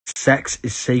Sex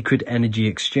is sacred energy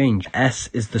exchange. S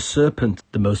is the serpent.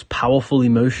 The most powerful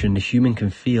emotion a human can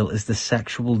feel is the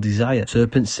sexual desire.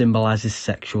 Serpent symbolizes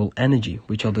sexual energy,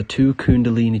 which are the two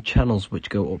kundalini channels which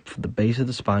go up from the base of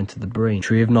the spine to the brain.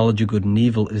 Tree of knowledge of good and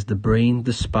evil is the brain,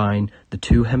 the spine, the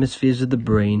two hemispheres of the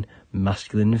brain,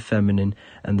 masculine and feminine,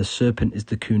 and the serpent is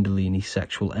the kundalini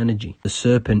sexual energy. The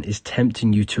serpent is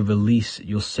tempting you to release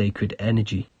your sacred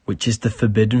energy, which is the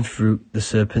forbidden fruit the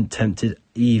serpent tempted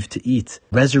Eve to eat.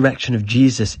 Resurrection of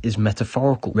Jesus is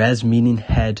metaphorical. Res meaning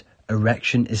head,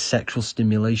 erection is sexual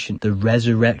stimulation. The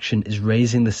resurrection is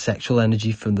raising the sexual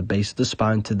energy from the base of the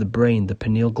spine to the brain, the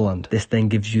pineal gland. This then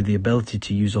gives you the ability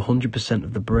to use 100%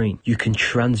 of the brain. You can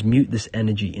transmute this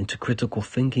energy into critical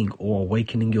thinking or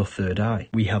awakening your third eye.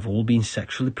 We have all been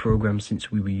sexually programmed since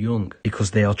we were young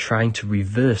because they are trying to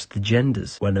reverse the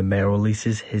genders. When a male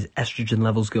releases, his estrogen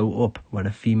levels go up. When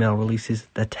a female releases,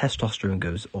 their testosterone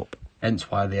goes up.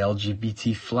 Hence why the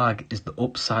LGBT flag is the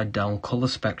upside down colour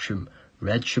spectrum.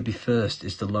 Red should be first,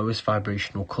 it's the lowest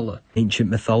vibrational colour. Ancient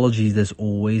mythology, there's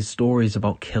always stories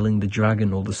about killing the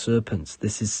dragon or the serpents.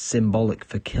 This is symbolic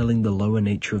for killing the lower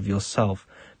nature of yourself,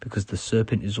 because the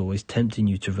serpent is always tempting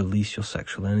you to release your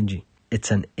sexual energy.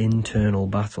 It's an internal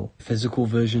battle. Physical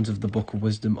versions of the Book of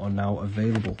Wisdom are now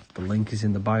available. The link is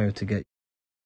in the bio to get